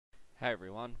Hey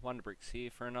everyone, Wonderbricks here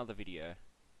for another video.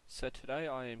 So today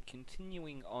I am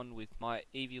continuing on with my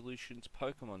Evolutions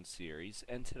Pokemon series,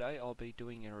 and today I'll be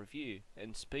doing a review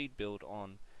and speed build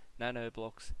on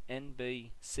Nanoblock's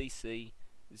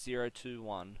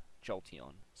NBCC021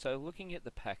 Jolteon. So looking at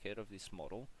the packet of this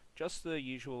model, just the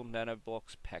usual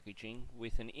Nanoblock's packaging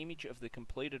with an image of the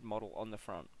completed model on the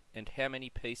front and how many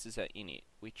pieces are in it,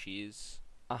 which is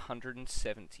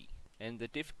 170. And the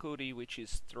difficulty, which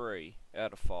is 3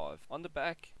 out of 5. On the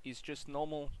back is just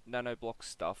normal Nanoblock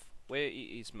stuff, where it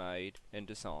is made and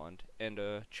designed, and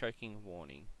a choking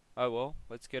warning. Oh well,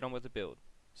 let's get on with the build.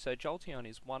 So Jolteon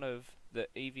is one of the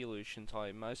evolutions I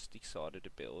am most excited to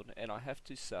build, and I have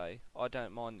to say, I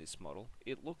don't mind this model.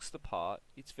 It looks the part.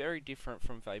 It's very different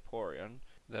from Vaporeon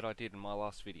that I did in my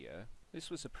last video. This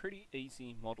was a pretty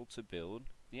easy model to build.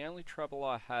 The only trouble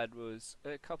I had was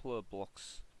a couple of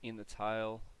blocks in the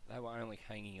tail. They were only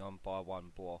hanging on by one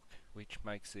block, which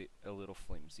makes it a little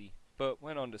flimsy. But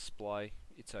when on display,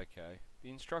 it's okay. The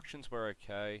instructions were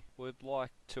okay. Would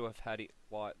like to have had it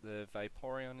like the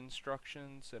Vaporeon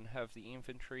instructions and have the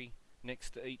inventory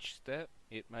next to each step.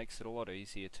 It makes it a lot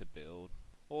easier to build.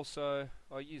 Also,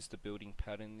 I used the building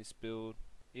pad in this build.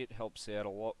 It helps out a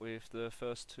lot with the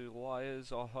first 2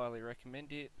 layers. I highly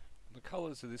recommend it. The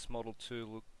colours of this model too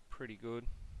look pretty good.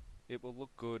 It will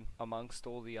look good amongst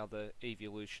all the other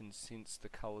evolutions since the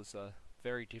colours are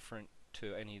very different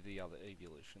to any of the other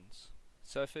evolutions.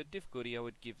 So for difficulty I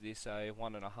would give this a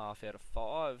 1.5 out of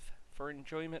 5. For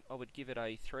enjoyment I would give it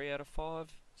a 3 out of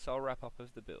 5. So I'll wrap up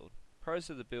with the build. Pros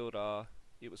of the build are,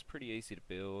 it was pretty easy to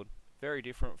build, very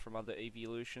different from other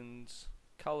evolutions,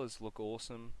 colours look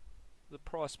awesome, the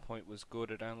price point was good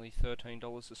at only $13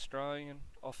 Australian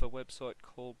off a website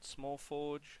called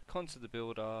Smallforge. Cons of the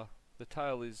build are, the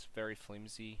tail is very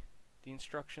flimsy, the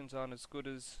instructions aren't as good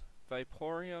as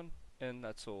Vaporeon, and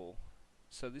that's all.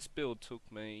 So this build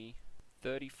took me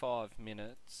 35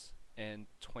 minutes and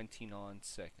 29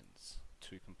 seconds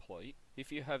to complete.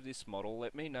 If you have this model,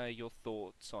 let me know your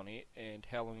thoughts on it and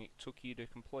how long it took you to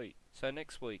complete. So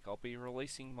next week I'll be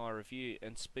releasing my review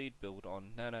and speed build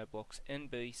on Nanoblock's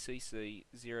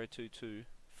NBCC022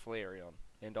 Flareon,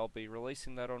 and I'll be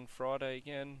releasing that on Friday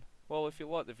again. Well, if you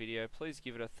like the video, please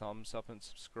give it a thumbs up and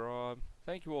subscribe.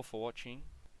 Thank you all for watching.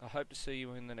 I hope to see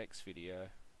you in the next video.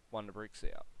 Wonderbricks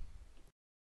out.